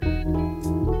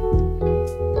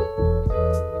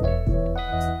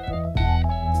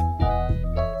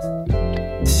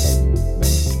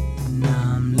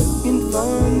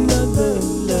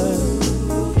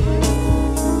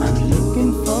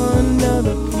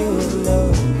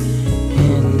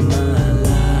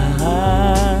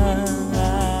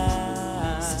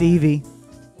Stevie,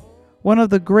 one of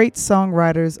the great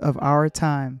songwriters of our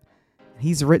time.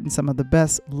 He's written some of the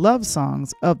best love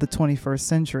songs of the 21st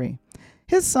century.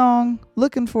 His song,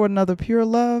 Looking for Another Pure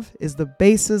Love, is the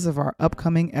basis of our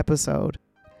upcoming episode.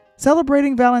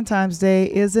 Celebrating Valentine's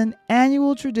Day is an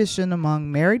annual tradition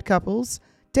among married couples,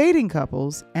 dating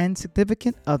couples, and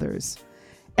significant others.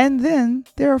 And then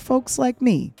there are folks like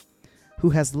me,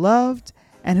 who has loved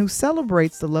and who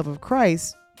celebrates the love of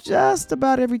Christ just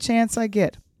about every chance I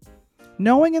get.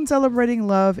 Knowing and celebrating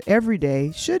love every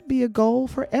day should be a goal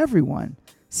for everyone,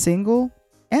 single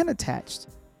and attached.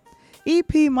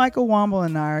 EP Michael Wamble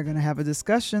and I are going to have a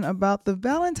discussion about the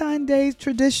Valentine Day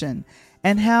tradition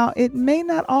and how it may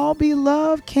not all be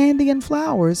love, candy, and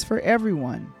flowers for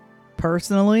everyone.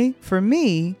 Personally, for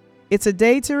me, it's a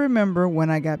day to remember when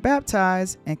I got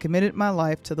baptized and committed my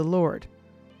life to the Lord.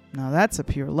 Now that's a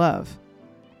pure love.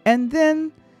 And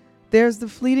then there's the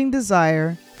fleeting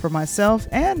desire for myself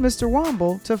and Mr.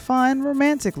 Wamble to find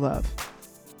romantic love.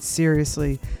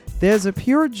 Seriously, there's a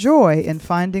pure joy in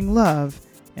finding love,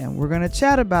 and we're going to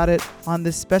chat about it on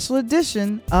this special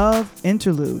edition of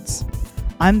Interludes.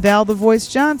 I'm Val the Voice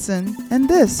Johnson, and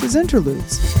this is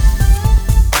Interludes.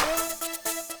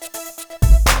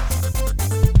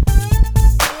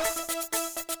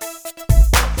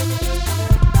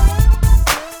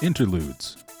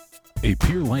 Interludes, a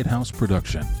Pure Lighthouse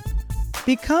production.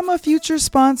 Become a future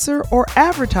sponsor or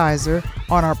advertiser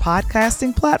on our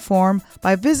podcasting platform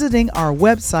by visiting our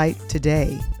website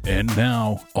today. And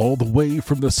now, all the way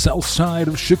from the south side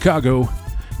of Chicago,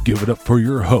 give it up for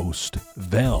your host,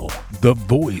 Val the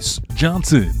Voice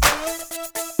Johnson.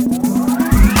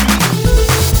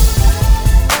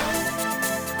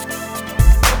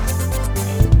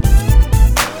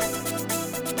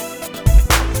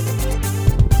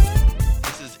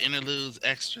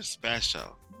 Extra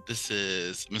special. This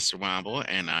is Mr. Wamble,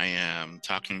 and I am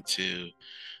talking to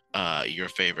your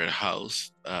favorite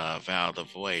host, Val the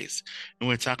Voice. And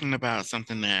we're talking about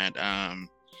something that a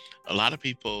lot of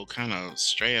people kind of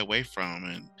stray away from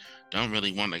and don't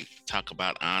really want to talk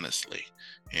about honestly.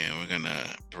 And we're going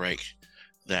to break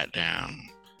that down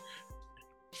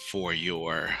for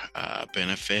your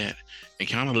benefit and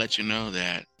kind of let you know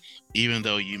that even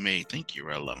though you may think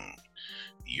you're alone,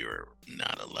 you're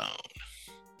not alone.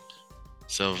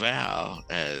 So Val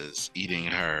is eating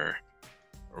her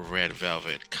red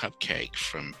velvet cupcake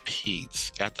from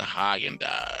Pete's. Got the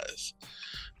Haagen-Dazs.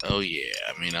 Oh yeah.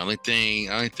 I mean, only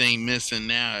thing missing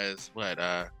now is what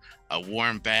a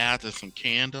warm bath and some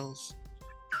candles.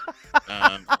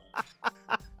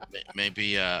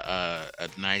 Maybe a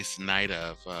nice night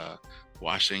of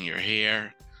washing your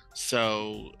hair.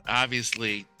 So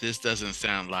obviously, this doesn't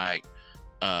sound like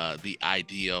the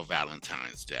ideal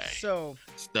Valentine's Day. So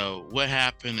what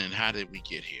happened and how did we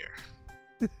get here?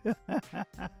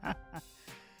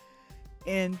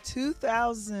 In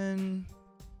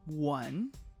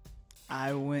 2001,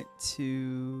 I went to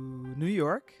New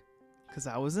York because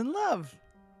I was in love.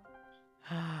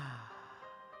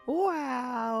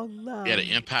 Wow, love. You had an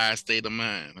Empire State of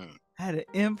Mind, huh? I had an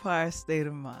Empire State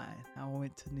of Mind. I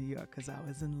went to New York because I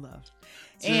was in love.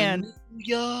 And New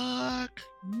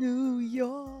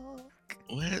York,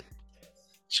 what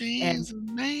dreams are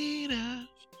made of.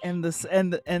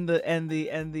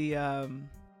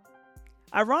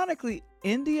 Ironically,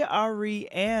 India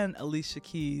Ari and Alicia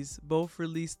Keys both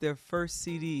released their first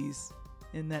CDs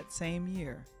in that same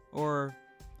year or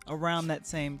around that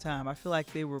same time. I feel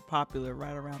like they were popular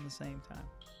right around the same time.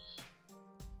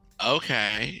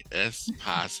 Okay, that's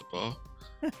possible.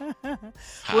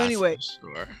 Well, anyway,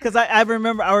 because I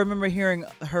remember hearing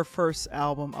her first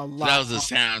album a lot. That was the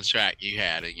soundtrack you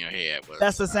had in your head.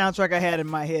 That's the soundtrack I had in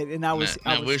my head, and I was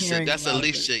hearing. That's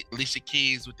Alicia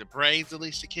Keys with the braids.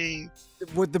 Alicia Keys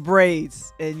with the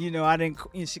braids, and I didn't.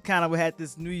 She kind of had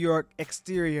this New York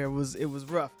exterior. It was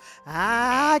rough.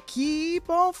 I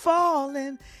keep on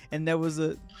falling, and there was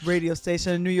a radio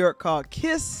station in New York called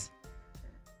Kiss.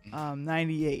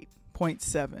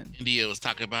 98.7. India was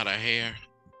talking about her hair.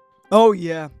 Oh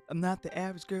yeah, I'm not the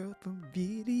average girl from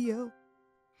video.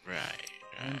 Right.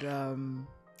 And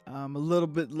a little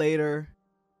bit later,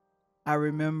 I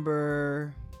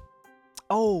remember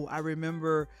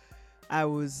I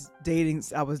was dating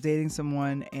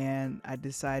someone, and I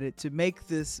decided to make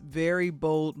this very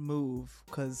bold move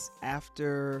because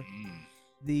after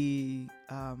the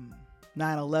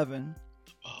 9/11.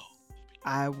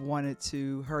 I wanted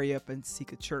to hurry up and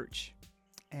seek a church.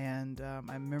 And I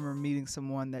remember meeting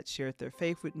someone that shared their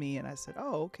faith with me, and I said,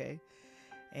 oh, okay.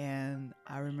 And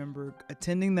I remember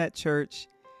attending that church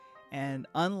And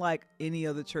unlike any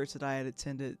other church that I had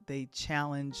attended, they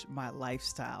challenged my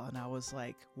lifestyle. And I was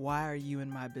like, why are you in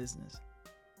my business?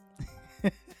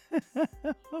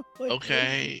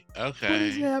 Okay. What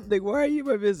is Okay. happening? Why are you in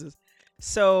my business?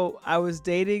 So I was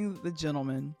dating the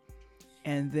gentleman,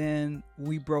 and then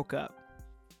we broke up.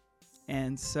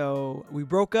 And so we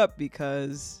broke up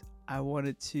because I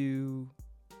wanted to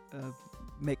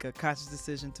make a conscious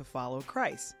decision to follow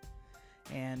Christ.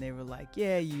 And they were like,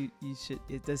 yeah, you should.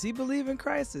 Does he believe in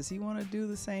Christ? Does he want to do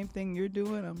the same thing you're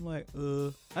doing? I'm like,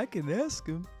 I can ask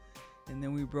him. And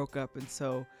then we broke up. And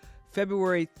so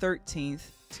February 13th,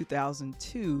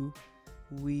 2002,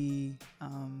 we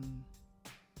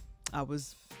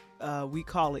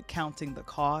call it counting the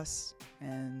cost.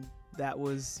 And that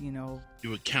was, You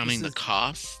were counting the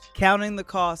cost? counting the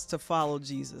cost to follow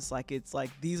Jesus. Like, it's like,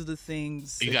 these are the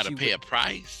things You got to pay a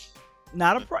price?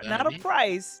 Not a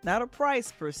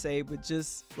price per se, but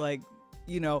just like,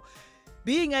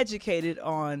 being educated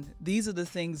on these are the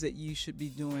things that you should be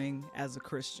doing as a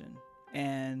Christian,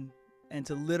 and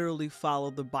to literally follow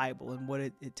the Bible and what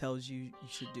it tells you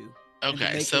should do.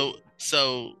 Okay, so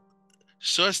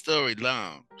short story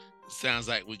long. Sounds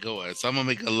like we going. So I'm gonna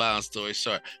make a long story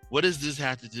short. What does this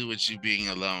have to do with you being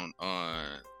alone on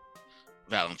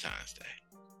Valentine's Day?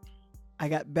 I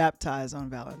got baptized on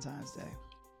Valentine's Day.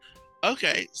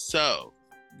 Okay, so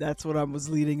that's what I was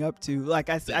leading up to. Like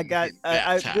I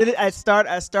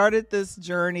started this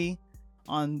journey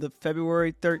on the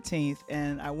February 13th,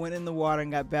 and I went in the water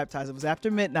and got baptized. It was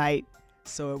after midnight,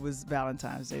 so it was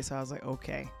Valentine's Day. So I was like,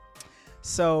 okay.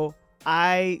 So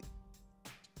I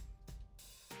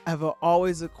have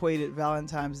always equated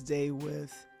Valentine's Day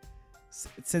with,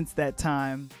 since that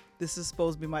time, this is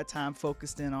supposed to be my time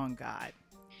focused in on God.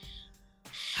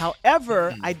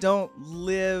 However, I don't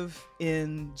live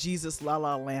in Jesus la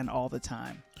la land all the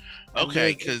time.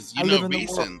 Okay, because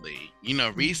recently,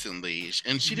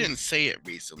 and she didn't say it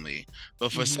recently,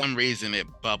 but for some reason it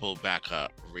bubbled back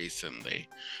up recently.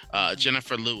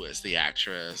 Jennifer Lewis, the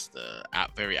actress, the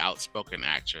very outspoken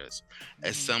actress,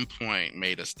 at some point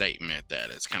made a statement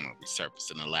that has kind of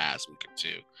resurfaced in the last week or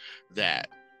two, that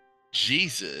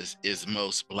Jesus is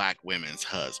most Black women's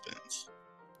husbands.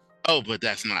 Oh, but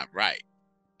that's not right.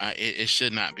 It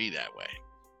should not be that way,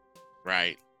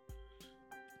 right?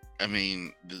 I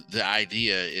mean, the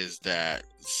idea is that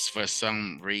for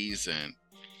some reason,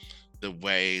 the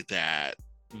way that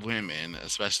women,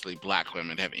 especially Black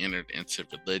women, have entered into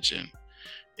religion,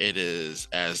 it is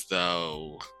as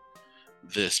though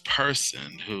this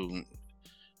person who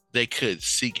they could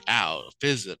seek out, a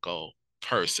physical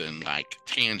person, like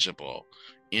tangible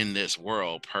in this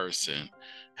world person,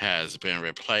 has been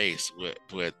replaced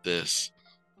with this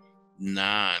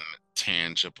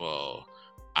non-tangible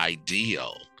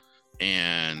ideal,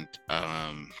 and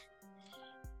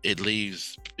it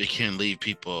can leave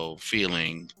people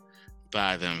feeling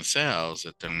by themselves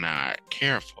that they're not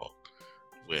careful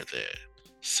with it.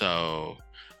 So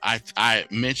I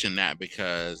mention that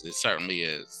because it certainly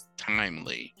is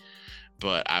timely,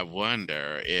 but I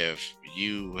wonder if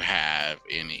you have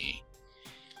any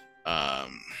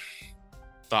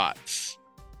thoughts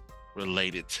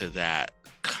related to that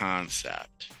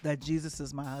concept. That Jesus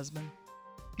is my husband?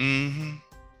 Mm-hmm.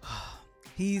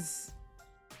 He's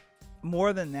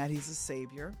more than that. He's a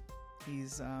savior.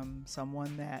 He's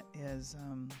someone that has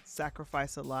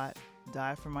sacrificed a lot,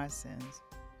 died for my sins.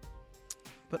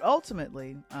 But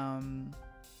ultimately,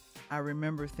 I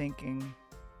remember thinking,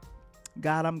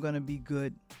 God, I'm going to be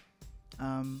good.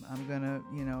 I'm going to,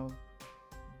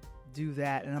 do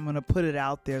that. And I'm going to put it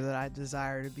out there that I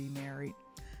desire to be married.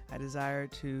 I desire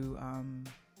to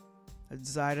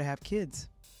have kids.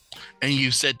 And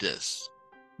you said this.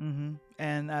 Mm-hmm.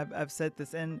 And I've said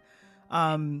this. And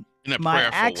in a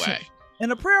prayerful way.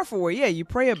 In a prayerful way, yeah. You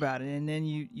pray about it, and then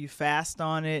you fast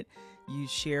on it. You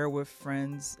share with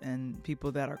friends and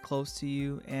people that are close to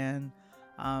you. And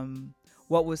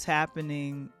what was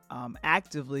happening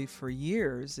actively for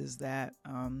years is that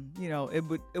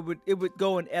it would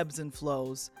go in ebbs and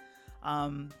flows.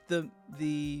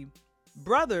 The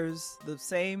brothers, the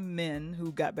same men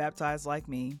who got baptized like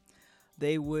me,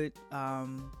 they would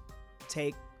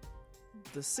take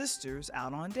the sisters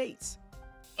out on dates.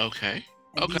 Okay.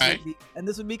 And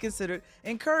this would be considered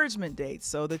encouragement dates,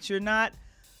 so that you're not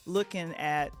looking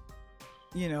at,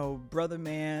 brother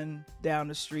man down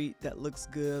the street that looks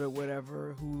good or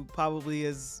whatever, who probably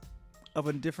is of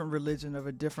a different religion, of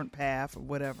a different path or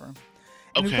whatever.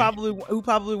 And who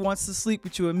probably wants to sleep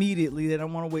with you immediately. They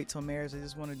don't want to wait till marriage. They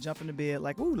just want to jump into bed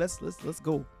like, ooh, let's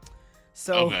go.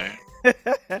 So,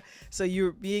 so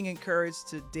you're being encouraged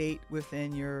to date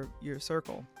within your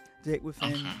circle, date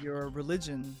within your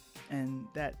religion, and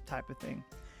that type of thing.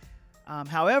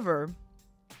 However,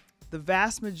 the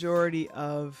vast majority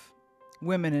of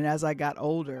women, and as I got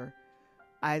older,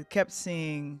 I kept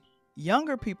seeing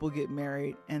younger people get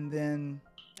married, and then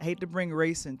I hate to bring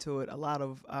race into it. A lot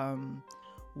of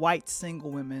white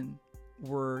single women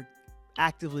were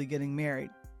actively getting married.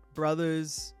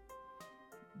 Brothers,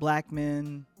 black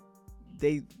men,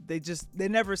 they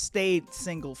never stayed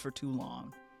single for too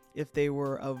long if they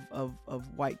were of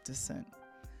white descent.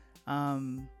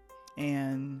 And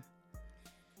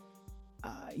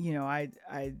you know, I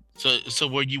So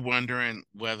were you wondering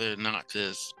whether or not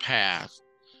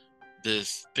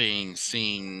this thing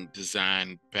seemed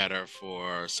designed better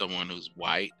for someone who's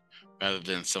white rather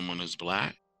than someone who's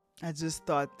black? I just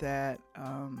thought that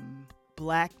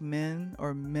black men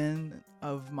or men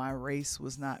of my race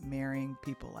was not marrying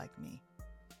people like me.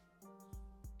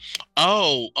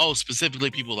 Oh, specifically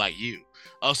people like you.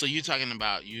 Oh, so you're talking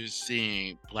about you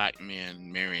seeing black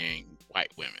men marrying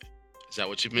white women. Is that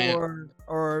what you meant?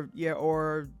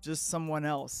 Or just someone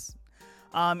else.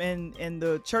 In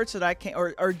the church that I came,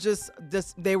 or just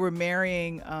they were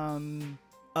marrying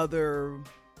other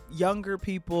younger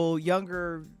people,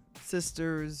 younger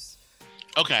sisters,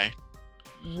 Okay.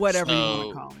 whatever you want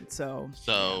to call it.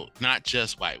 So not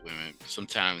just white women,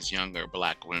 sometimes younger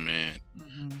black women,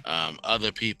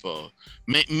 other people.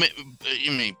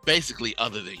 You mean basically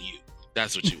other than you?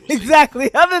 That's what you were saying.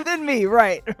 Exactly, other than me,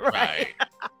 right?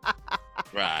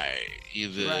 Right.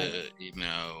 Either you're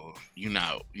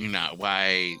not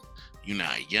white, you're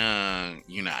not young,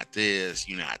 you're not this,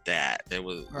 you're not that.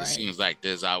 It seems like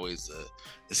there's always a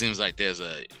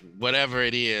whatever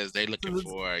it is they looking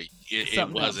for. It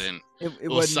wasn't. It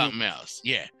was something else.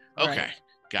 Yeah. Okay. Right.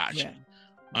 Gotcha. Yeah.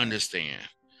 Understand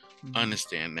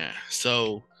that.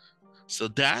 So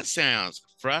that sounds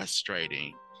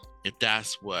frustrating if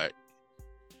that's what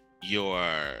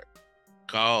your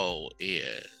goal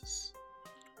is.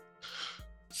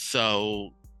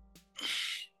 So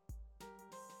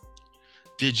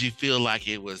did you feel like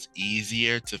it was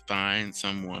easier to find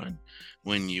someone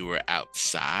when you were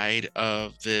outside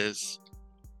of this,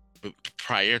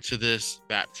 prior to this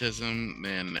baptism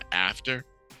than after?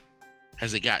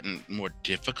 Has it gotten more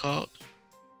difficult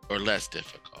or less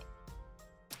difficult?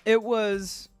 It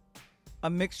was a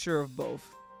mixture of both.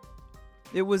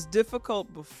 It was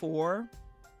difficult before,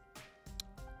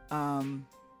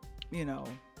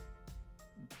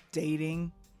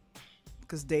 dating,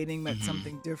 because dating meant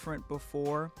something different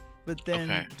before. But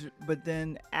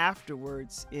then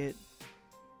afterwards,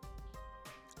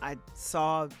 I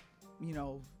saw,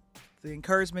 the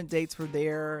encouragement dates were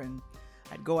there, and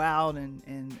I'd go out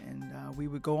and we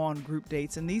would go on group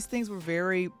dates, and these things were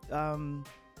very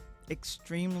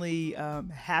extremely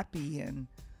happy and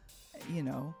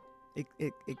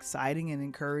exciting and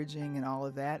encouraging and all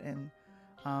of that, and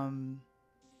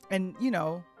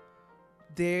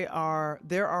there are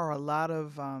a lot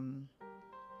of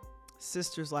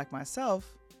sisters like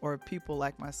myself, or people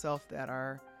like myself, that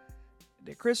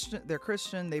they're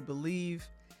Christian, they believe,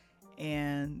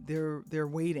 and they're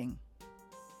waiting.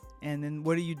 And then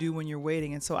what do you do when you're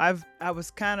waiting? And so I was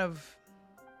kind of,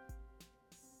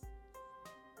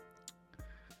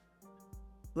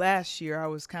 last year I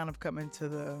was kind of coming to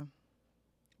the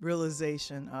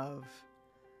realization of,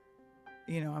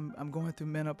 I'm going through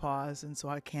menopause, and so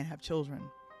I can't have children,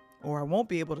 or I won't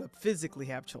be able to physically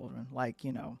have children like,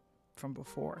 from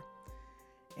before.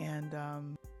 And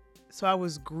so I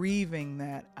was grieving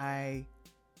that I'm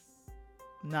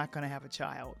not going to have a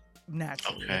child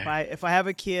naturally. Okay. If I have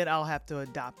a kid, I'll have to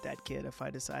adopt that kid if I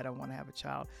decide I want to have a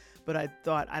child. But I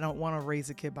thought, I don't want to raise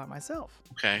a kid by myself.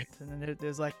 Okay. And then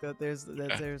there's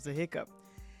the hiccup.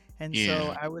 And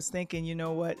so I was thinking, you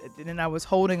know what? And then I was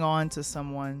holding on to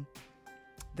someone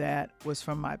that was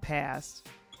from my past,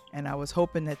 and I was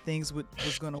hoping that things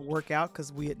was going to work out,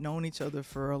 because we had known each other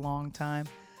for a long time,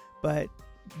 but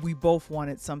we both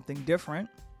wanted something different.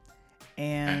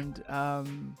 And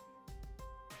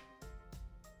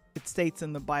it states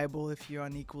in the Bible, if you're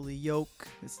unequally yoked,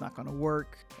 it's not going to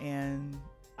work. And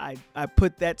I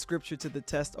put that scripture to the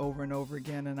test over and over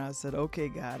again, and I said, okay,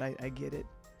 God, I get it.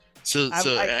 So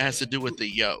it has to do with the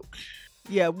yoke.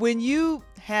 Yeah, when you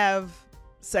have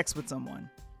sex with someone,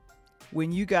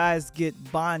 when you guys get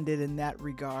bonded in that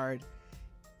regard,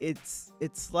 it's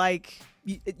like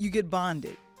you get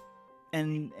bonded,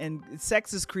 and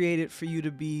sex is created for you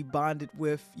to be bonded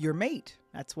with your mate.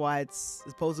 That's why it's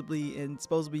supposedly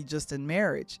just in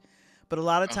marriage. But a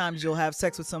lot of times you'll have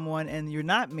sex with someone and you're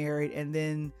not married, and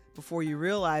then before you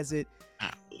realize it,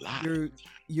 lot of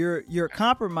you're you're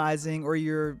compromising, or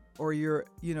you're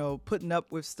putting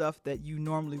up with stuff that you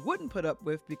normally wouldn't put up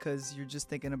with, because you're just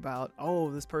thinking about,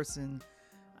 oh, this person,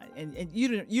 and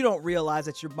you don't realize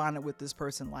that you're bonded with this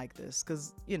person like this,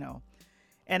 because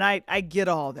and I get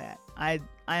all that. I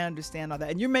understand all that,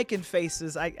 and you're making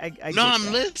faces. I No, get I'm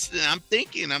that. listening. I'm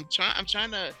thinking. I'm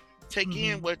trying to take in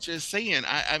Mm-hmm. what you're saying.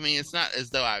 I mean, it's not as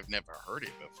though I've never heard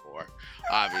it before.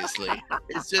 Obviously,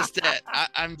 it's just that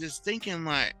I'm just thinking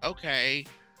like, okay,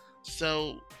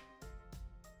 so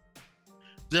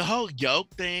the whole yoke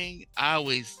thing, I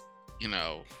always, you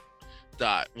know,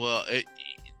 thought, well,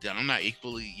 I'm not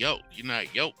equally yoked. You're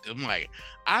not yoked. I'm like,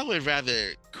 I would rather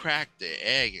crack the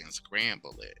egg and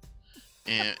scramble it,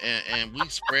 and we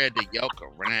spread the yolk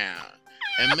around,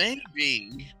 and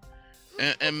maybe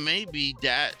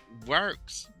that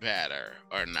works better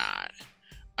or not.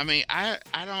 I mean, I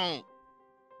don't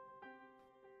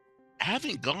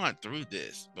haven't gone through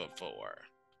this before,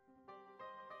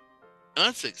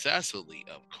 unsuccessfully,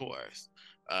 of course,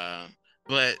 um,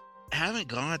 but haven't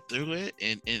gone through it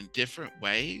in different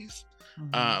ways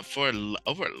Mm-hmm.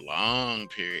 over long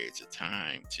periods of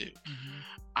time too. Mm-hmm.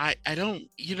 I don't,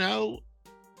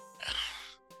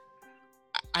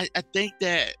 I think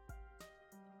that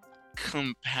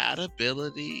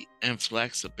compatibility and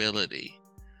flexibility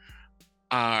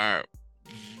are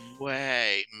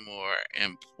way more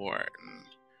important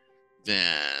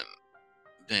than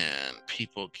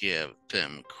people give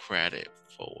them credit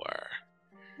for.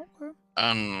 Okay.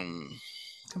 Um,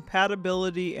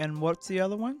 Compatibility, and what's the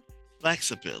other one?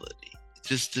 Flexibility,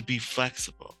 just to be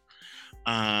flexible.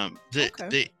 That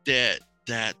Okay.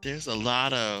 that there's a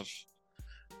lot of.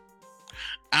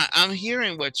 I'm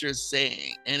hearing what you're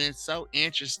saying, and it's so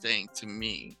interesting to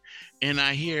me. And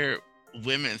I hear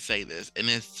women say this, and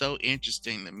it's so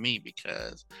interesting to me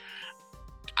because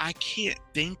I can't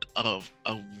think of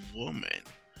a woman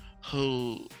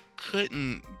who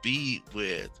couldn't be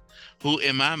with, who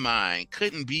in my mind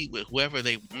couldn't be with whoever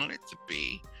they wanted to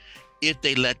be if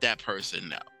they let that person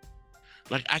know.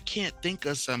 Like, I can't think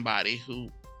of somebody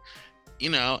who,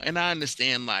 and I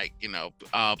understand, like,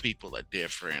 all people are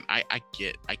different. I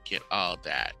get all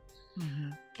that.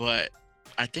 Mm-hmm. But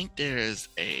I think there is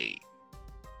a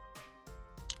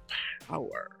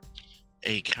power,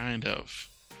 a kind of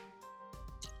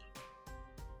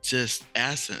just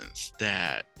essence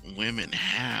that women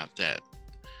have that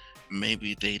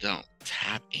maybe they don't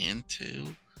tap into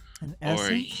An or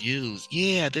essence. use.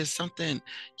 There's something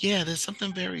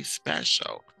very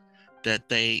special that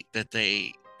they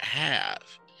have.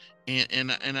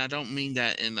 And I don't mean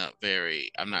that in a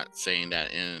very, I'm not saying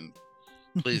that in,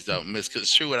 please don't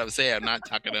misconstrue what I'm saying. I'm not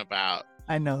talking about,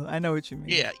 I know what you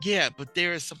mean. but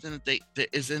there is something that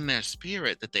is in their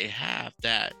spirit that they have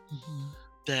Mm-hmm.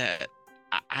 that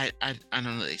I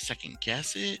don't know, they second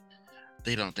guess it.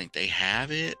 They don't think they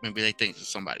have it. Maybe they think that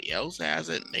somebody else has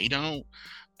it and they don't.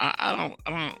 I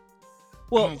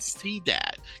Well. don't see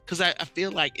that, because I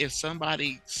feel like if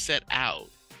somebody set out,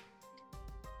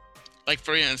 like,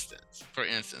 for instance,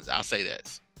 I'll say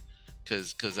this,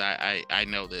 because I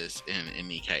know this in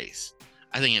any case.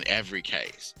 I think in every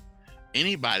case,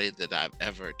 anybody that I've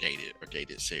ever dated or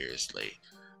dated seriously,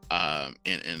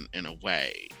 in a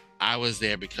way, I was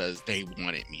there because they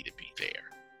wanted me to be there.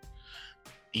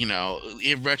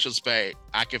 In retrospect,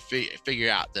 I could figure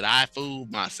out that I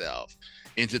fooled myself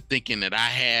into thinking that I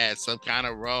had some kind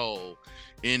of role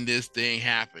in this thing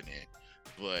happening,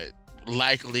 but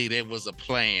likely there was a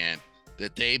plan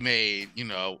that they made,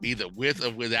 either with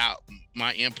or without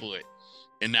my input,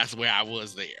 and that's where I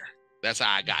was there. That's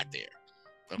how I got there.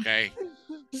 Okay.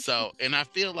 So, and I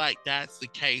feel like that's the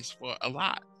case for a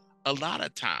lot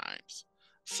of times.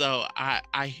 So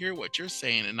I hear what you're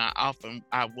saying, and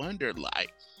I wonder,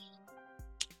 like,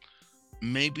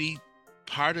 maybe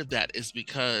part of that is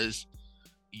because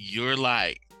you're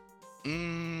like,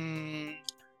 maybe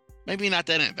not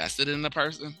that invested in the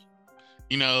person.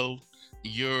 You know,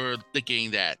 you're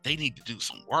thinking that they need to do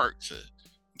some work to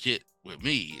get with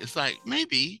me. It's like,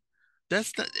 maybe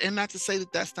that's not, and not to say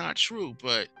that that's not true,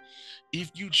 but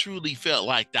if you truly felt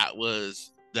like that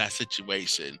was that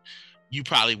situation, you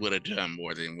probably would have done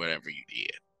more than whatever you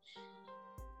did.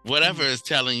 Whatever is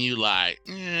telling you, like,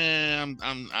 I'm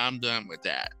done with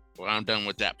that, or I'm done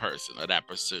with that person or that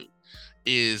pursuit,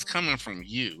 is coming from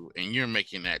you, and you're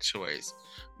making that choice,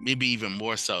 maybe even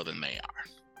more so than they are.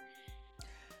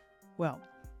 Well,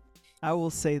 I will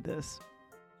say this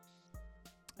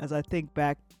as I think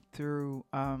back through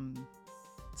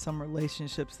some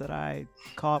relationships that I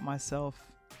caught myself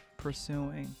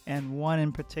pursuing, and one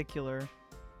in particular,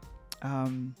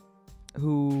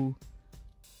 who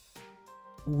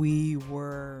we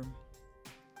were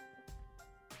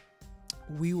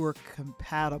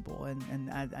compatible,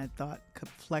 and I thought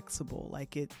flexible.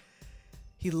 Like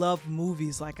he loved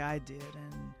movies like I did,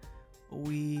 and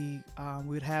we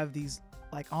would have these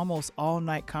like almost all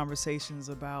night conversations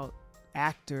about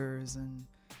actors and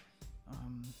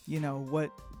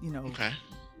Okay.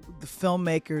 the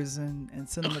filmmakers and Okay.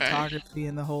 cinematography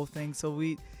and the whole thing. So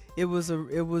it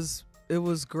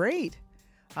was great.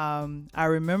 I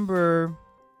remember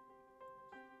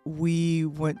we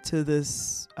went to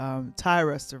this Thai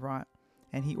restaurant,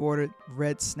 and he ordered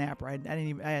red snapper. I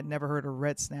had never heard of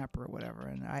red snapper or whatever,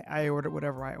 and I ordered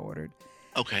whatever I ordered.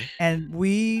 Okay. And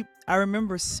I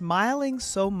remember smiling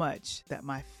so much that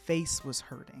my face was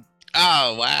hurting.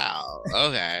 Oh, wow.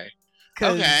 Okay.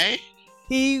 Okay.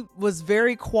 He was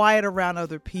very quiet around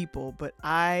other people, but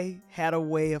I had a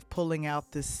way of pulling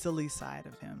out this silly side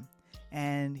of him,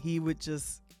 and he would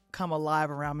just come alive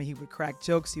around me. He would crack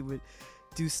jokes. He would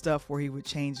do stuff where he would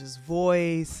change his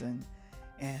voice, and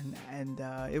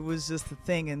it was just the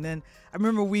thing. And then I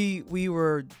remember we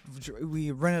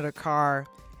rented a car,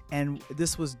 and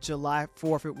this was July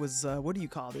 4th. It was what do you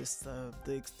call this? The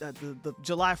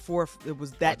July 4th. It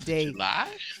was that day. July?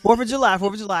 4th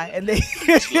of July, and they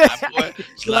July 4th.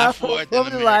 4th of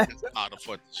July. Oh, the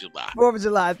 4th of July. 4th of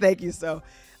July. Thank you. So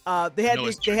they had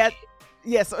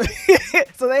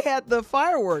so they had the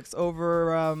fireworks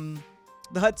over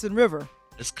the Hudson River.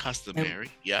 It's customary.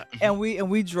 Yeah. And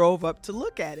we drove up to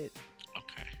look at it.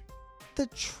 Okay. The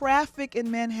traffic in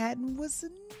Manhattan was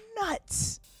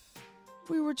nuts.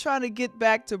 We were trying to get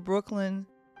back to Brooklyn,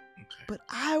 but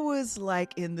I was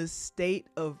like in this state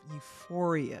of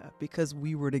euphoria because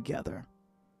we were together.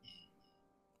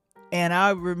 And I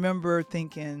remember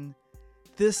thinking,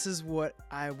 this is what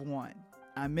I want.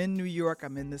 I'm in New York.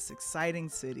 I'm in this exciting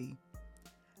city.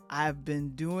 I've been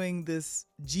doing this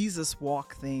Jesus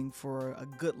walk thing for a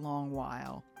good long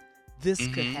while. This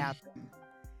could happen.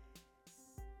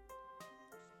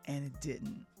 And it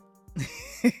didn't.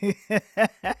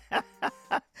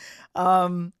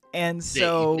 And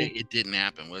so it didn't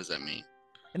happen. What does that mean?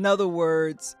 In other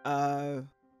words,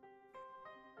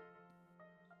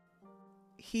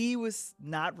 he was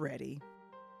not ready.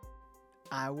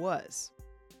 I was.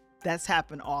 That's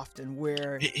happened often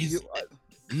where He's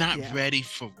not ready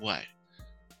for what?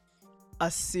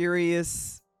 A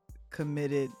serious,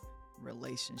 committed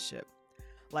relationship.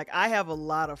 Like I have a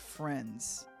lot of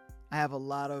friends. I have a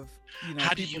lot of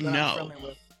How do people you that I'm know? friendly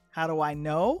with. How do I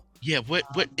know? Yeah, what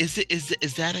is it? Is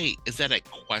that a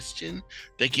question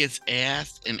that gets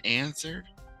asked and answered?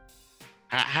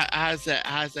 How is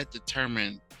that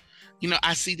determined?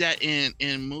 I see that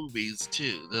in movies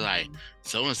too. They're like,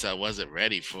 so and so wasn't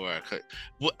ready for it.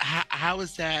 How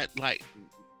is that like?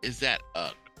 Is that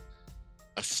a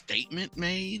statement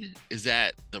made? Is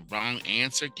that the wrong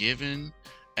answer given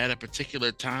at a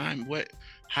particular time?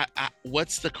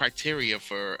 What's the criteria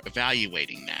for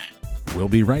evaluating that? We'll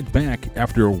be right back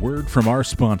after a word from our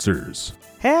sponsors.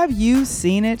 Have you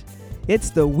seen it? It's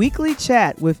the weekly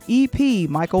chat with EP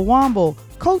Michael Wamble,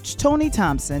 Coach Tony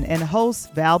Thompson, and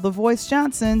host Val the Voice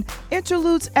Johnson.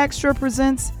 Interludes Extra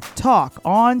presents Talk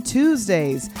on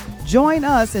Tuesdays. Join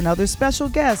us and other special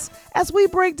guests as we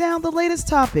break down the latest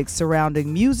topics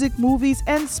surrounding music, movies,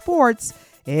 and sports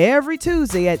every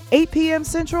Tuesday at 8 p.m.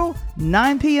 Central,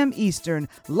 9 p.m. Eastern,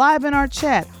 live in our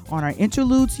chat on our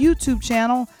Interludes YouTube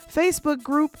channel, Facebook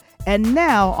group, and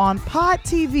now on Pod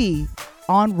TV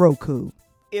on Roku.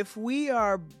 If we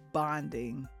are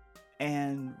bonding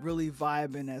and really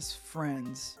vibing as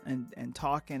friends and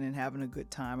talking and having a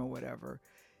good time or whatever,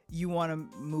 you want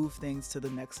to move things to the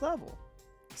next level.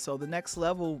 So the next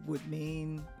level would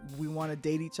mean we want to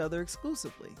date each other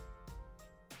exclusively.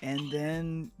 And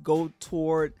then go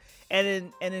toward,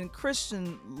 and in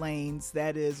Christian lanes,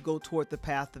 that is, go toward the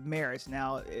path of marriage.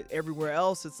 Now, everywhere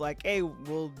else, it's like, hey,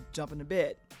 we'll jump into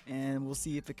bed and we'll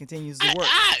see if it continues to work.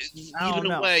 I don't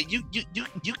know. What? You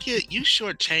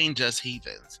shortchange us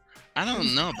heathens. I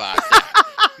don't know about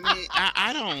that.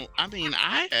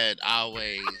 I had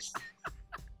always.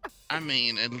 At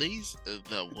least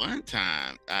the one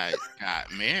time I got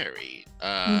married.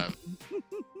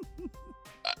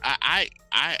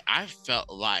 I felt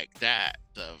like that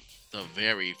the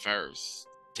very first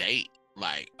date,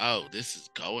 like, oh, this is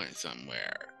going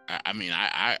somewhere.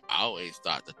 I always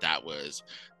thought that was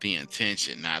the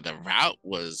intention. Now the route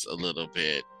was a little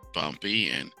bit bumpy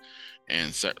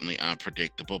and certainly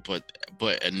unpredictable,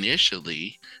 but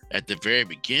initially at the very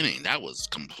beginning, that was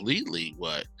completely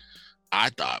what I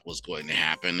thought was going to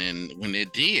happen. And when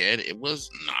it did, it was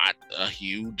not a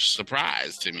huge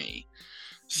surprise to me.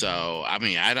 So I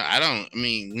mean, I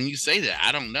mean, when you say that,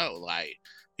 I don't know. Like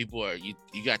people are you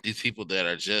got these people that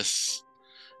are just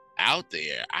out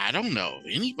there. I don't know of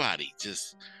anybody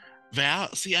just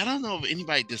Val. See, I don't know of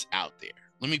anybody just out there.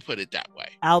 Let me put it that way.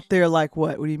 Out there, like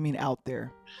what? What do you mean out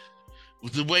there?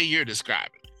 The way you're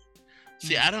describing it.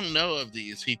 See, Mm. I don't know of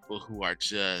these people who are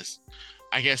just,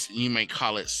 I guess you may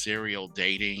call it serial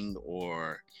dating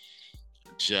or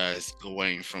just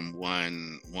going from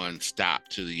one stop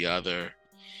to the other,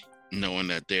 knowing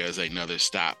that there's another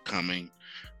stop coming.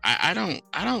 I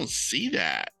don't see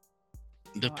that.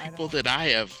 The No, I people don't. that I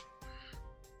have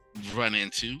run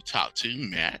into, talked to,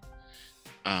 met,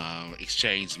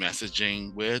 exchanged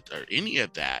messaging with, or any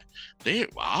of that, they've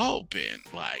all been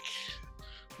like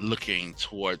looking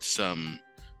towards some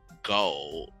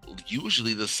goal,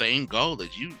 usually the same goal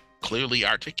that you clearly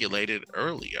articulated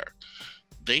earlier.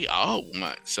 They all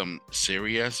want some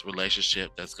serious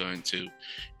relationship that's going to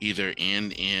either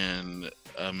end in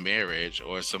a marriage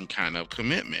or some kind of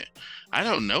commitment. I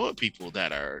don't know of people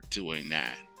that are doing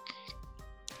that.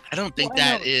 I don't Well, think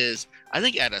I know. I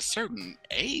think at a certain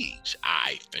age,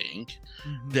 I think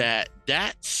Mhm.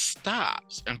 that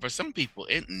stops. And for some people,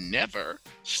 it never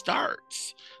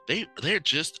starts. They're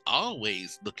just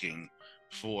always looking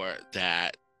for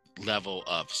that level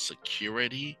of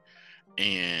security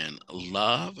and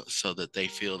love so that they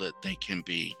feel that they can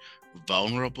be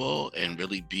vulnerable and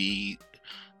really be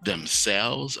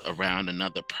themselves around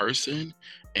another person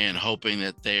and hoping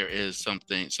that there is some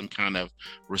kind of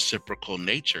reciprocal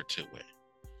nature to it.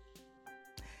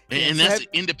 Yeah. And So that's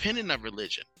independent of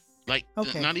religion. Like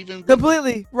okay, not even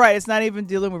completely right. It's not even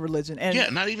dealing with religion. And yeah,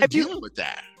 not even have you dealing with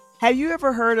that. have you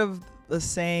ever heard of the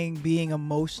saying being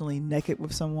emotionally naked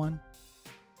with someone?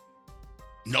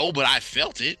 No, but I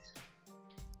felt it.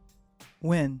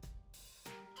 When?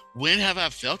 When have I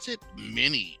felt it?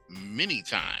 Many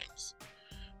times.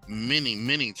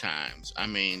 Many times. I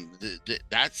mean,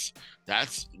 that's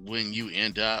when you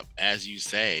end up, as you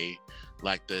say,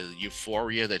 like the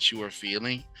euphoria that you were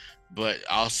feeling, but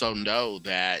also know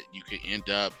that you could end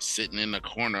up sitting in the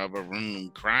corner of a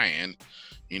room crying,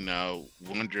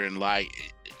 wondering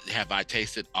like, have I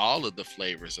tasted all of the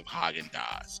flavors of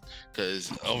Haagen-Dazs?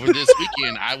 Because over this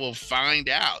weekend, I will find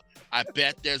out. I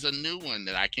bet there's a new one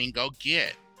that I can go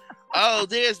get. Oh,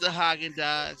 there's the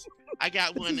Haagen-Dazs. I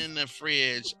got one in the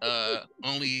fridge,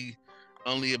 only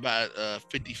about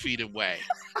 50 feet away.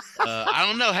 I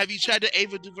don't know. Have you tried the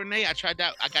Ava DuVernay? I tried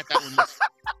that. I got that one.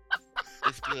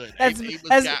 It's good. That's Ava's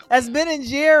that's got that's one. Ben and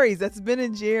Jerry's. That's Ben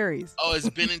and Jerry's. Oh, it's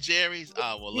Ben and Jerry's.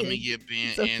 Oh well, let Yeah, me give Ben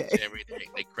it's and okay. Jerry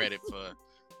they credit for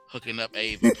hooking up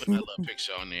Ava, putting a little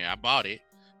picture on there. I bought it.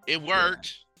 It Yeah,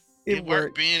 worked. it It worked.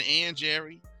 worked. Ben and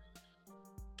Jerry.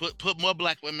 Put more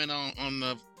black women on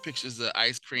the pictures of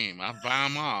ice cream. I'll buy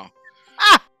them all.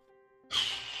 Ah!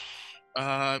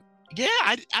 Uh, yeah,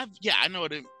 I know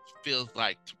what it feels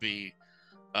like to be.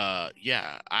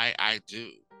 Yeah, I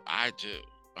do. I do.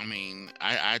 I mean,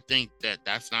 I think that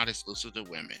that's not exclusive to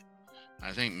women.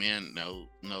 I think men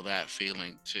know that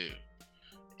feeling too,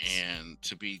 and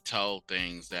to be told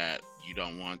things that you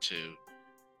don't want to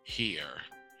hear,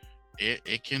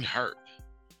 it can hurt.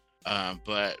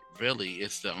 But really,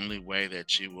 it's the only way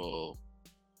that you will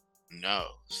know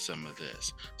some of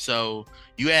this. So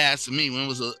you asked me when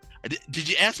was a did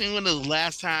you ask me when was the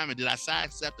last time, and did I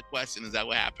sidestep the question? Is that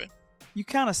what happened? You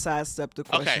kind of sidestepped the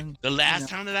Okay, question. the You last know.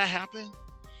 time that that happened,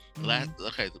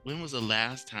 Mhm. when was the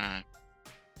last time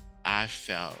I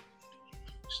felt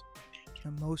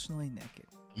Emotionally naked.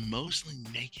 emotionally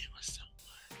naked with someone?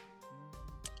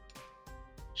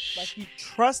 Like you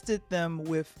trusted them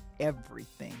with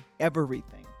everything.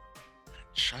 Everything.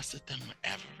 Trusted them with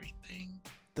everything.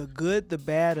 The good, the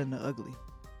bad, and the ugly.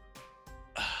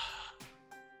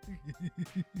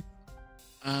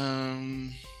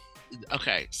 um.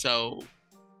 Okay, so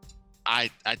I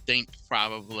think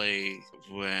probably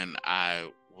when I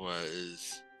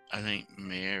think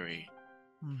married.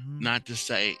 Mm-hmm. Not to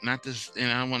say, not to,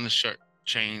 and I don't want to short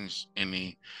change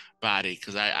anybody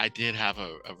because I did have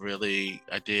a really,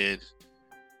 I did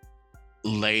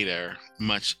later,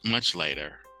 much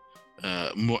later,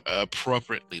 more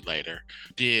appropriately later,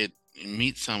 did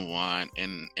meet someone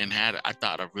and had I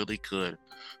thought a really good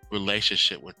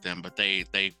relationship with them, but they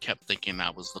kept thinking I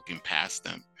was looking past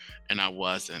them, and I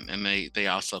wasn't, and they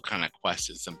also kind of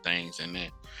questioned some things, and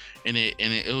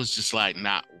it was just like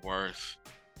not worth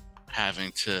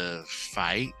having to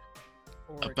fight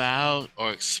about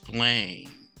or explain.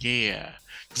 Yeah,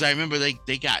 because I remember they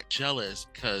got jealous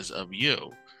because of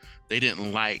you. They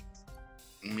didn't like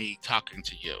me talking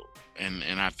to you, and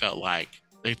I felt like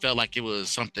they felt like it was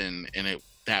something, and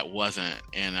that wasn't,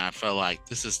 and I felt like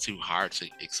this is too hard to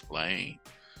explain.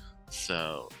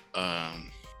 So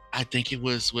I think it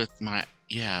was with my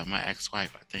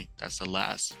ex-wife. I think that's the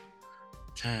last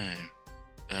time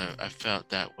I felt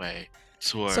that way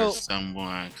towards So,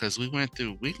 someone, because we went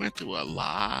through a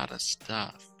lot of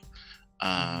stuff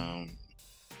um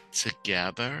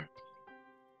together.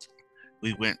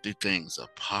 We went through things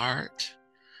apart.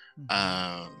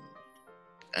 um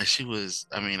and she was,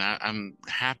 I mean, I'm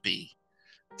happy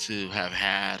to have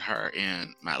had her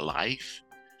in my life.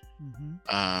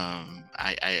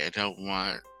 I don't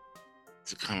want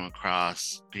to come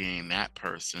across being that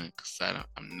person, because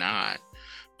I'm not.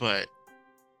 But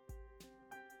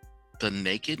the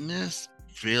nakedness,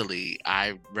 really,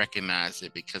 I recognize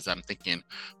it, because I'm thinking,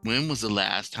 when was the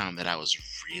last time that I was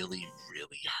really,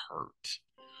 really hurt?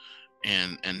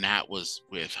 And that was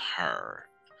with her.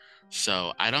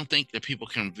 So I don't think that people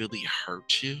can really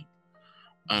hurt you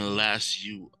unless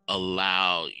you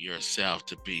allow yourself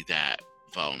to be that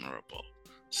vulnerable.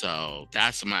 So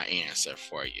that's my answer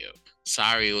for you.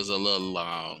 Sorry, it was a little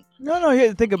long, no, you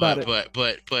had to think about it.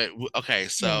 but okay.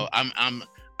 So Yeah.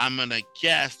 I'm gonna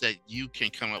guess that you can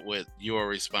come up with your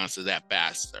response to that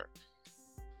faster.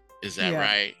 Is that Yeah.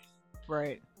 right?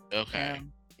 Right. Okay.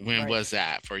 When right. was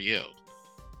that for you?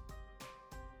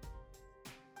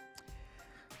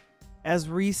 As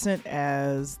recent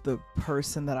as the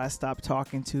person that I stopped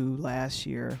talking to last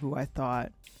year, who I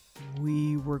thought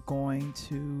we were going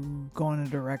to go in a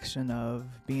direction of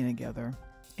being together.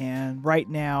 And right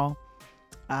now,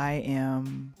 I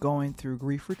am going through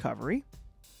grief recovery,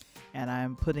 and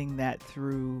I'm putting that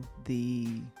through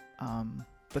the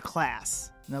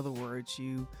class. In other words,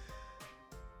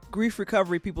 grief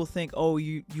recovery. People think, oh,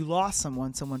 you lost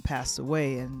someone passed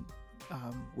away, and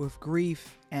with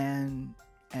grief and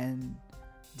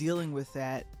dealing with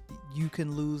that, you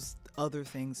can lose other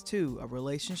things too: a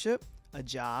relationship, a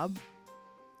job.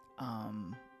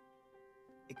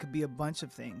 It could be a bunch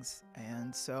of things,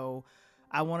 and so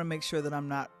I want to make sure that I'm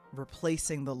not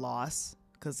replacing the loss,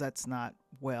 because that's not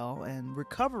well. And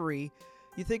recovery,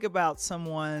 you think about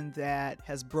someone that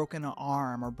has broken an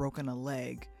arm or broken a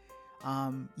leg.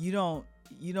 You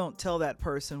don't tell that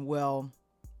person, well,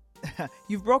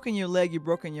 you've broken your leg, you've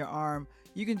broken your arm,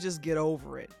 you can just get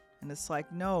over it. And it's like,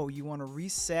 no, you want to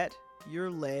reset your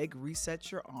leg,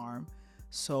 reset your arm,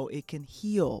 so it can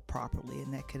heal properly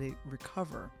and that can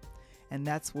recover. And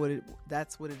that's what it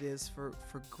is for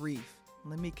grief.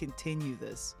 Let me continue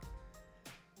this.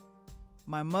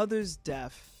 My mother's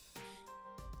death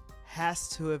has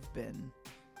to have been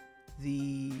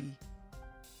the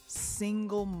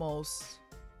single most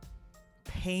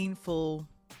painful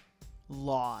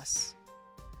loss,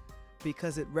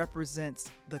 because it represents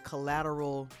the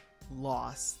collateral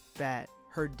loss that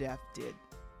her death did.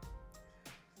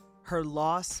 Her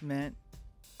loss meant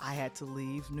I had to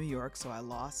leave New York, so I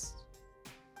lost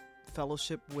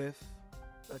fellowship with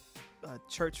a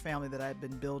church family that I'd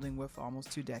been building with for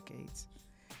almost 2 decades.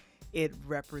 It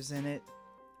represented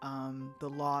the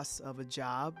loss of a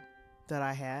job that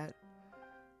I had,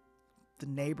 the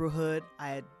neighborhood. I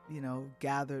had,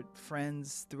 gathered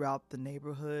friends throughout the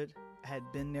neighborhood. I had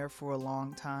been there for a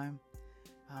long time.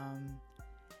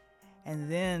 And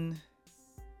then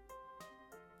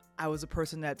I was a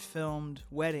person that filmed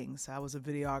weddings. I was a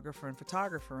videographer and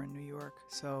photographer in New York.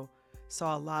 So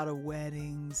saw a lot of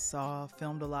weddings,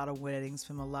 filmed a lot of weddings,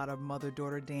 filmed a lot of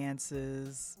mother-daughter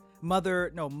dances,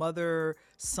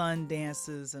 mother-son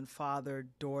dances and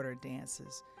father-daughter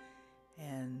dances.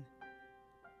 And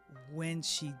when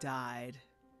she died,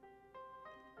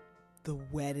 the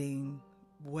wedding,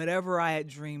 whatever I had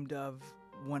dreamed of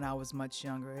when I was much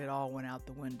younger, it all went out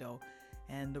the window.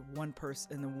 And the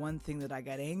one thing that I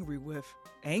got angry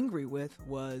with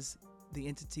was the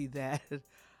entity that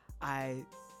I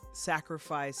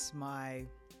sacrificed my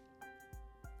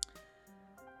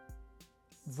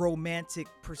romantic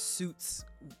pursuits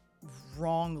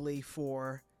wrongly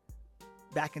for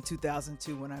back in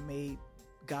 2002 when I made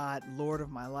God Lord of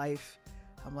my life.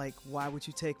 I'm like, why would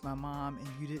you take my mom and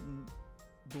you didn't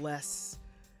bless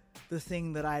the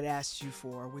thing that I'd asked you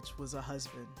for, which was a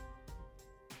husband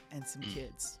and some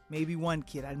kids, maybe one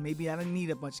kid. Maybe I didn't need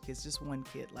a bunch of kids, just one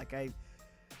kid. Like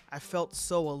I felt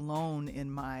so alone in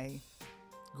my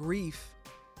grief,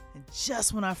 and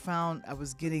just when I found I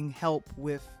was getting help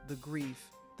with the grief,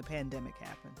 the pandemic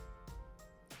happened.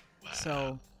 Wow.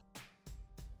 So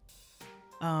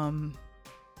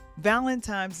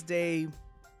Valentine's Day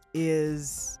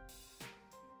is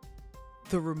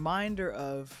the reminder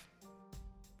of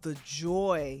the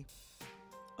joy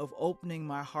of opening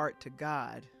my heart to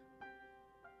God,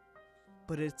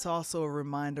 but it's also a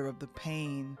reminder of the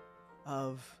pain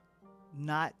of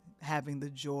not having the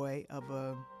joy of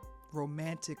a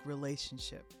romantic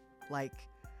relationship. Like,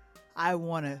 I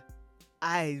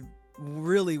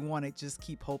really want to just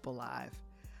keep hope alive.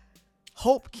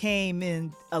 Hope came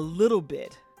in a little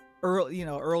bit early,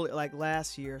 like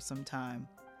last year sometime.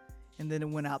 And then it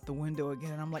went out the window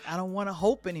again. And I'm like, I don't want to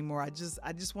hope anymore. I just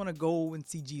want to go and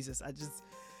see Jesus. I just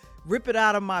rip it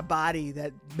out of my body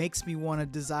that makes me want to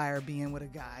desire being with a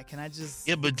guy. Can I just?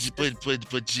 Yeah, but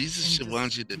Jesus should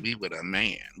want you to be with a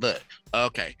man. Look,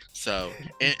 okay, so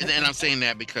and I'm saying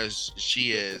that because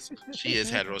she is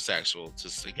heterosexual,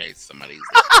 just in case somebody's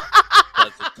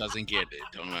doesn't get it,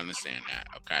 don't understand that.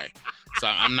 Okay, so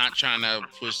I'm not trying to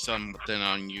push something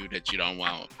on you that you don't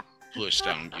want pushed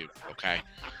on you. Okay,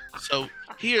 so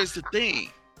here's the thing.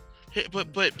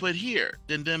 But here,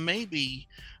 then maybe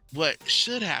what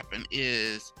should happen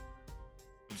is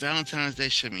Valentine's Day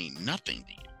should mean nothing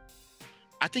to you.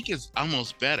 I think it's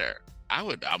almost better. I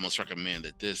would almost recommend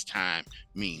that this time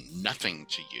mean nothing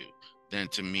to you than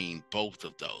to mean both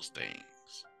of those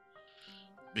things,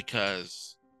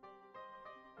 because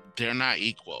they're not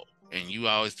equal. And you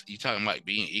talking about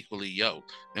being equally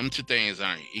yoked. Them two things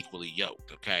aren't equally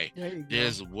yoked. Okay,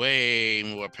 there's way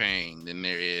more pain than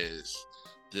there is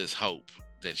this hope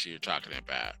that you're talking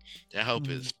about. That hope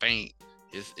is faint.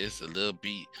 It's a little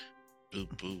beat. Boo,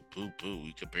 boo, boo, boo.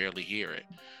 You could barely hear it.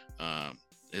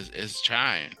 It's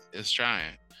trying. It's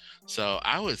trying. So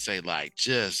I would say, like,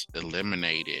 just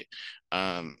eliminate it.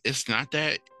 It's not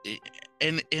that,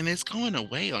 and it's going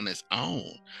away on its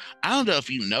own. I don't know if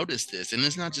you noticed this, and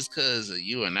it's not just because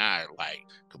you and I like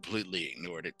completely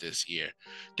ignored it this year.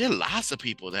 There are lots of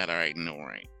people that are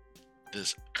ignoring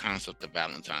this concept of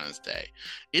Valentine's Day.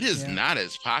 It is not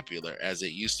as popular as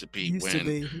it used to be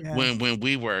when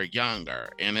we were younger,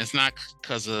 and it's not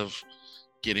because of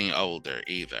getting older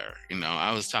either. You know,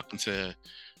 I was talking to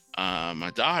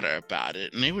my daughter about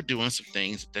it, and they were doing some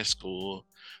things at their school.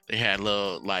 They had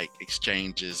little like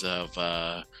exchanges of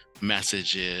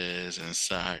messages and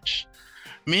such.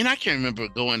 I mean, I can remember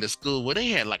going to school where they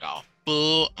had like a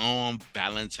full-on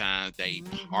Valentine's Day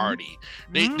party.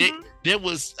 There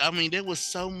was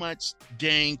so much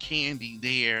dang candy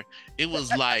there. It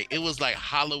was like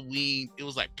Halloween. It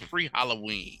was like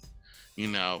pre-Halloween. You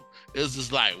know, it was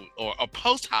just like, or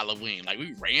post-Halloween. Like,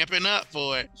 we ramping up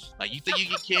for it. Like, you think you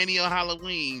get candy on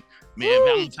Halloween? Man,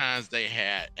 Valentine's Day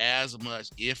had as much,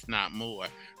 if not more.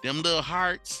 Them little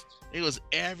hearts, it was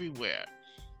everywhere.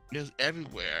 It was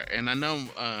everywhere. And I know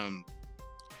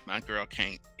my girl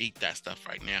can't eat that stuff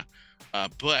right now,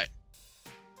 but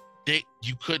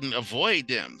you couldn't avoid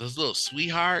them. Those little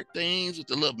sweetheart things with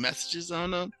the little messages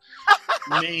on them.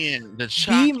 Man, the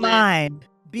chocolate. Be mine.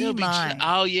 Be mine.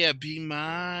 Oh yeah, be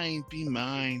mine. Be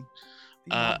mine.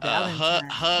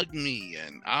 Hug me,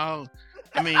 and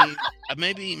I mean,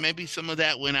 maybe some of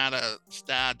that went out of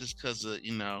style just because of,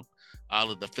 you know, all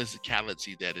of the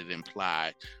physicality that it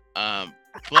implied.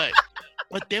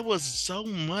 But there was so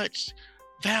much.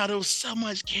 Val, there was so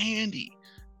much candy.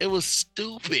 It was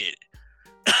stupid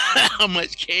how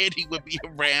much candy would be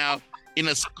around in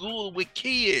a school with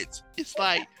kids. It's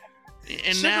like,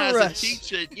 and Sugar now rush.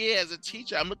 as a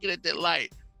teacher, I'm looking at that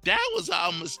like, that was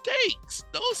all mistakes.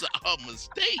 Those are all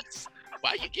mistakes.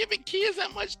 Why are you giving kids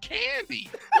that much candy?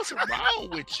 What's wrong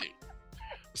with you?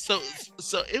 So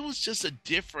it was just I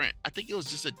think it was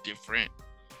just a different.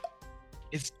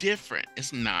 It's different.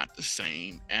 It's not the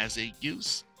same as it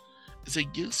used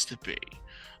to be.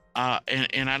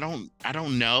 And I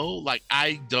don't know. Like,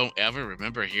 I don't ever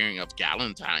remember hearing of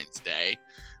Valentine's Day,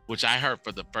 which I heard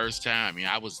for the first time. I mean,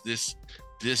 I was this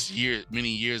year, many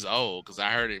years old, because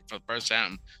I heard it for the first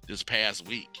time this past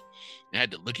week. I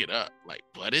had to look it up. Like,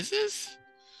 what is this?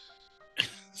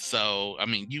 So, I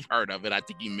mean, you've heard of it. I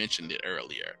think you mentioned it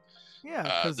earlier. Yeah,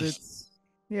 because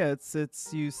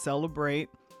it's you celebrate.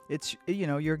 It's, you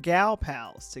know, your gal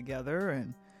pals together,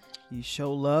 and you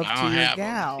show love to your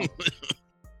gal.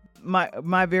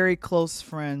 My very close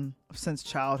friend since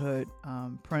childhood,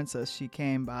 Princess, she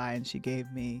came by and she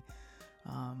gave me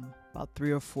about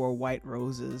 3 or 4 white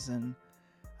roses, and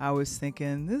I was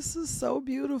thinking, this is so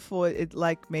beautiful. It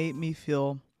like made me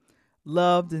feel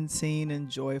loved and seen and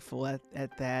joyful at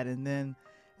that. And then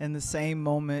in the same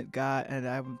moment, and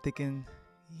I'm thinking,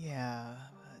 yeah,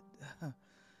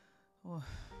 but,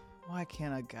 why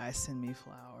can't a guy send me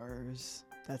flowers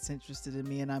that's interested in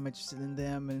me and I'm interested in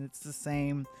them? And it's the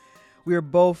same. We are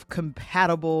both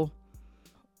compatible.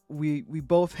 We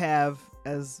both have,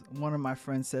 as one of my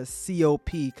friends says,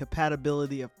 COP,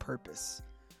 compatibility of purpose.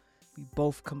 We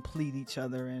both complete each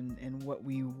other in what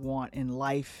we want in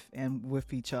life and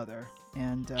with each other.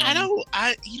 And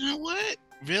you know what?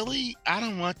 really, I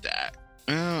don't want that.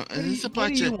 It's a What do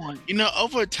bunch you of, want?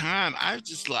 over time, I've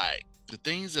just like the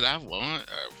things that I want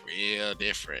are real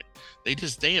different. They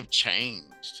have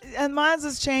changed. And mine's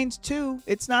has changed too.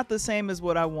 It's not the same as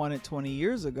what I wanted 20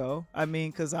 years ago. I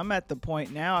mean, because I'm at the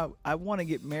point now, I want to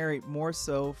get married more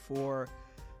so for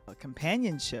a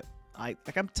companionship. I'm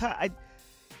tired.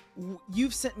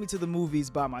 You've sent me to the movies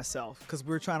by myself because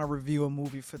we're trying to review a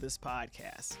movie for this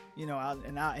podcast.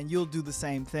 And you'll do the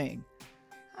same thing.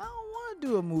 I don't want to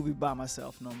do a movie by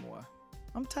myself no more.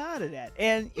 I'm tired of that.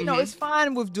 And it's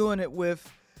fine with doing it with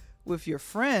your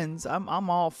friends. I'm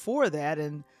all for that.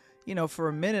 And for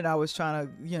a minute I was trying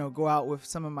to go out with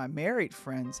some of my married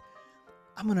friends.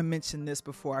 I'm gonna mention this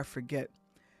before I forget.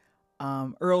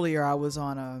 Earlier I was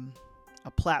on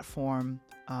a platform.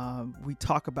 We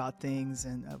talk about things,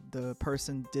 and the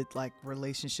person did like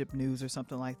relationship news or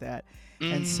something like that.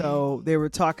 And so they were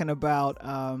talking about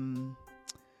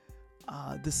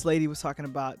this lady was talking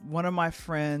about one of my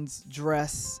friends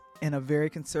dress in a very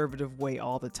conservative way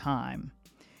all the time.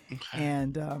 Okay.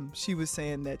 And she was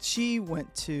saying that she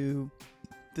went to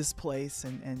this place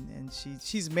and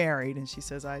she's married, and she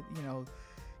says,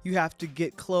 you have to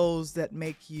get clothes that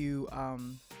make you,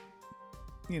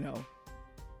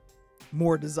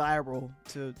 more desirable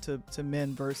to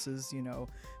men versus,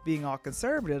 being all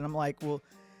conservative. And I'm like, well,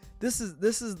 there's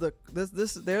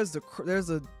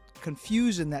a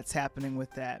confusion that's happening with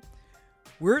that.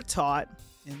 We're taught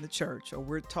in the church, or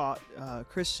we're taught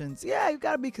Christians, you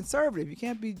got to be conservative. You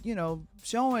can't be,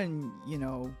 showing,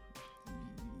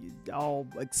 all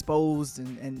exposed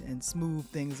and smooth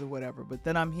things or whatever. But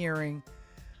then I'm hearing,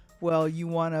 well, you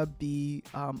want to be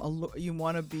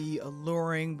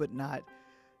alluring, but not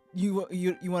you want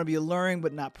to be alluring,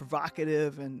 but not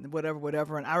provocative, and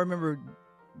whatever. And I remember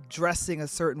dressing a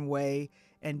certain way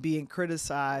and being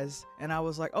criticized, and I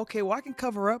was like, okay, well, I can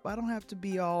cover up. I don't have to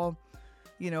be all,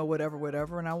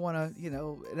 whatever. And I want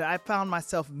to, and I found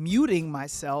myself muting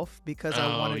myself because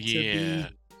I wanted to be.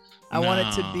 I wanted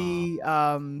to be.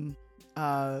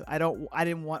 I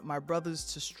didn't want my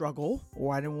brothers to struggle,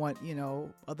 or I didn't want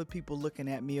other people looking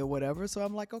at me or whatever. So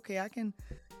I'm like, okay, I can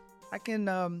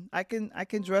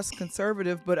dress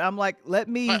conservative, but I'm like, let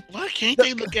me. Why can't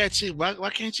they look at you? Why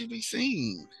can't you be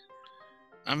seen?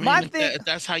 I mean, if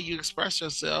that's how you express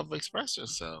yourself.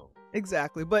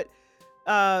 Exactly. But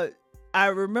I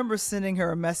remember sending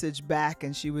her a message back,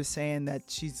 and she was saying that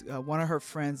she's one of her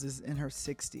friends is in her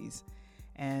 60s,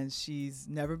 and she's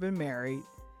never been married.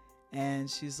 And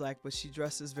she's like, but she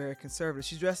dresses very conservative.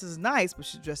 She dresses nice, but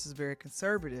she dresses very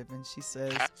conservative. And she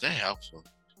says, how's that helpful?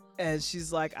 And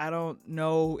she's like, I don't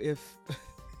know if,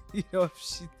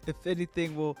 if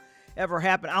anything will ever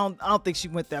happen. I don't think she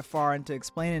went that far into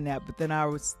explaining that. But then I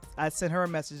sent her a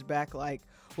message back like,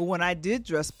 well, when I did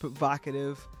dress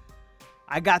provocative,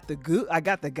 I got the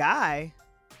guy,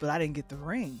 but I didn't get the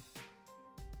ring.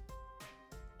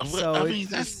 So I mean,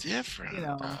 that's different.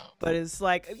 But it's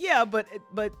like,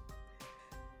 but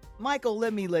Michael,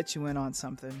 let me let you in on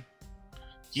something.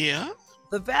 Yeah.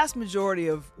 The vast majority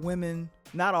of women,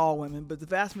 not all women, but the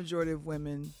vast majority of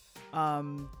women,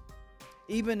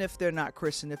 even if they're not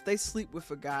Christian, if they sleep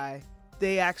with a guy,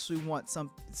 they actually want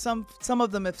some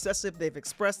of them, especially if they've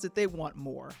expressed it, they want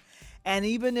more. And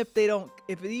even if they don't,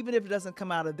 even if it doesn't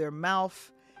come out of their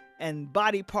mouth and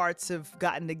body parts have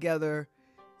gotten together,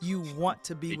 you want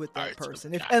to be with that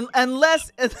person.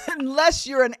 Unless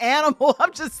you're an animal,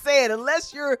 I'm just saying,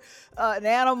 unless you're an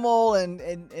animal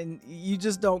and you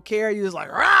just don't care, you're just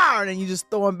like, rah, and you just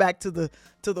throw them back to the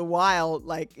wild.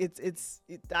 Like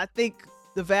I think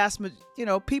the vast,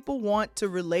 people want to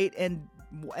relate and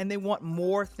they want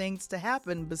more things to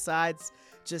happen besides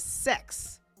just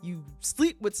sex. You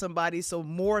sleep with somebody so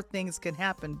more things can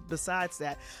happen besides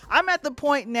that. I'm at the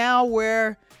point now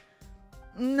where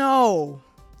no.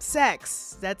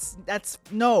 Sex, that's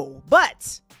no,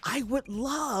 but I would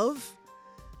love,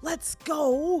 let's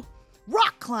go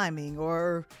rock climbing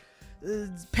or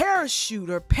parachute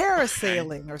or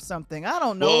parasailing or something. I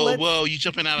don't know. Whoa, you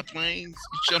jumping out of planes?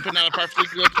 You jumping out of perfectly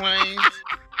good planes?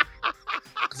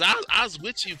 Because I was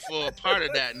with you for a part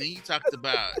of that, and then you talked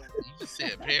about, you just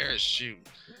said parachute.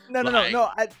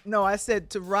 No, I said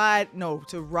to ride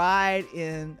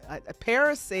in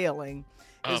parasailing.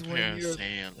 Is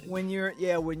when you're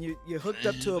hooked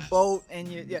up to a boat and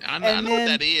I know what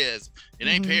that is. It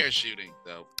ain't parachuting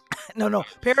though. No,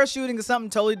 parachuting is something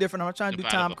totally different. I'm not trying to do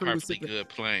Tom Cruise. Perfectly good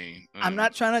plane. I'm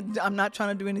not trying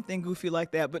to do anything goofy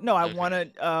like that. But no, I want to.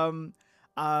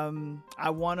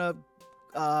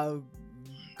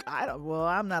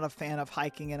 I'm not a fan of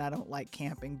hiking and I don't like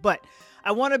camping, but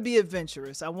I want to be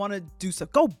adventurous. I want to do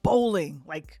go bowling,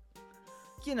 like,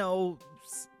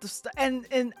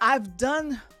 And I've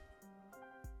done,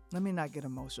 let me not get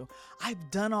emotional.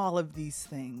 I've done all of these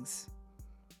things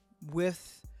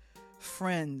with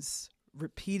friends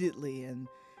repeatedly, and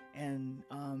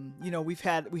we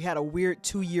had a weird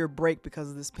 2-year break because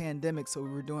of this pandemic, so we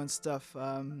were doing stuff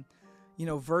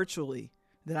virtually.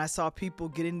 Then I saw people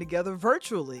getting together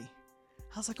virtually.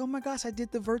 I was like, oh my gosh, I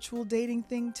did the virtual dating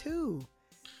thing too.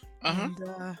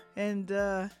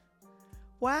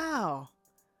 Wow.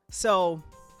 So,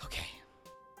 okay.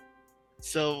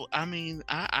 So, I mean,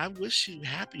 I wish you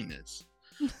happiness.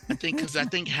 I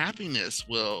think happiness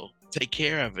will take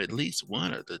care of at least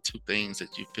one of the two things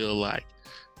that you feel like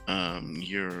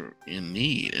you're in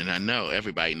need. And I know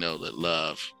everybody knows that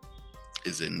love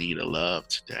is in need of love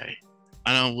today.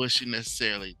 I don't wish you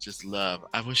necessarily just love.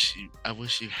 I wish you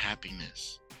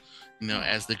happiness.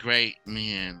 As the great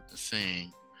men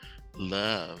sing,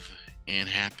 love and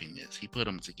happiness. He put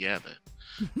them together,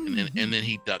 and then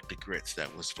he ducked the grits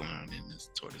that was flying in his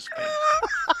tortoise face.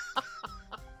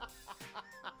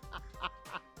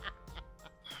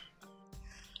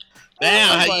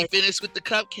 Bam! How you finished with the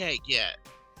cupcake yet?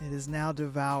 It is now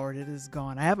devoured. It is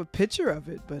gone. I have a picture of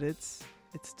it, but it's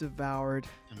devoured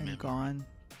and gone.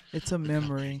 It's a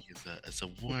memory. It's a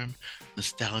warm,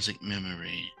 nostalgic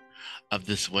memory of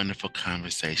this wonderful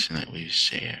conversation that we've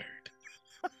shared.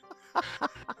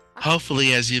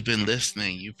 Hopefully, as you've been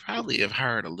listening, you probably have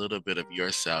heard a little bit of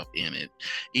yourself in it,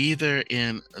 either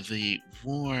in the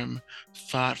warm,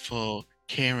 thoughtful,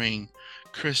 caring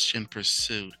Christian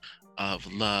pursuit of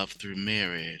love through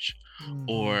marriage,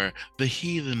 or the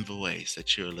heathen voice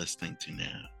that you're listening to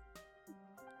now.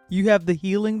 You have the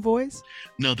healing voice?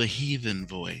 No, the heathen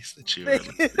voice that you're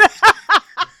listening to.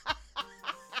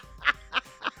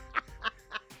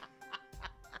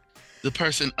 The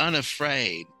person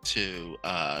unafraid to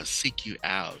seek you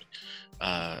out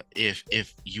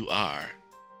if you are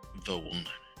the one.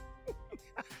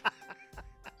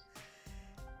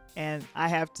 And I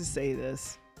have to say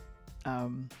this.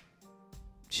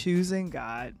 Choosing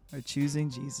God or choosing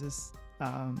Jesus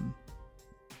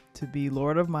to be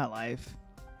Lord of my life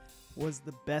was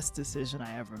the best decision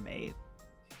I ever made.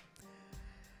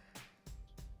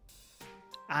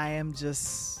 I am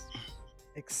just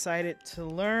excited to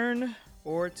learn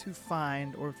or to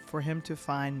find, or for him to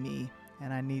find me,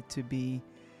 and I need to be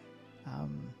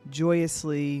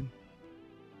joyously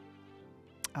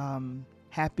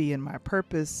happy in my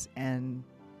purpose and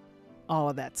all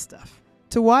of that stuff.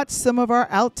 To watch some of our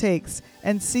outtakes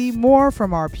and see more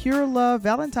from our Pure Love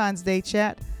Valentine's Day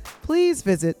chat, please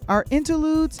visit our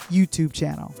Interludes YouTube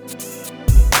channel.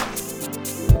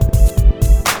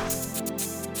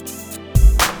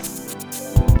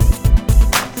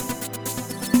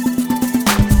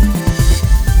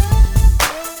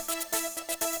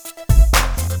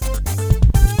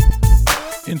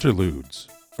 Interludes.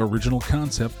 Original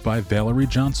concept by Valerie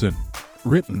Johnson.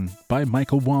 Written by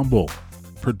Michael Wamble.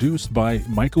 Produced by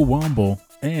Michael Wamble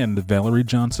and Valerie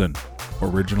Johnson.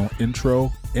 Original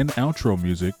intro and outro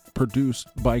music produced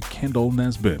by Kendall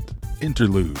Nesbitt.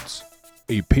 Interludes.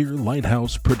 A Peer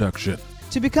Lighthouse production.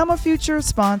 To become a future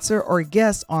sponsor or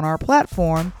guest on our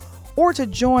platform, or to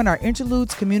join our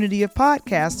Interludes community of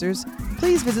podcasters,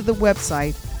 please visit the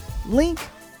website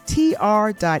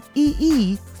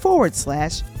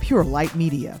linktr.ee/Pure Light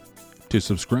Media. To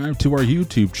subscribe to our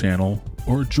YouTube channel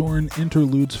or join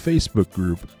Interludes Facebook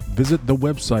group, visit the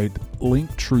website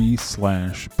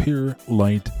linktree/Pure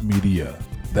Light Media.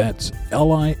 That's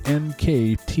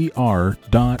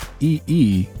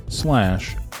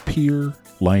linktr.ee/Pure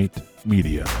Light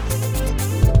Media.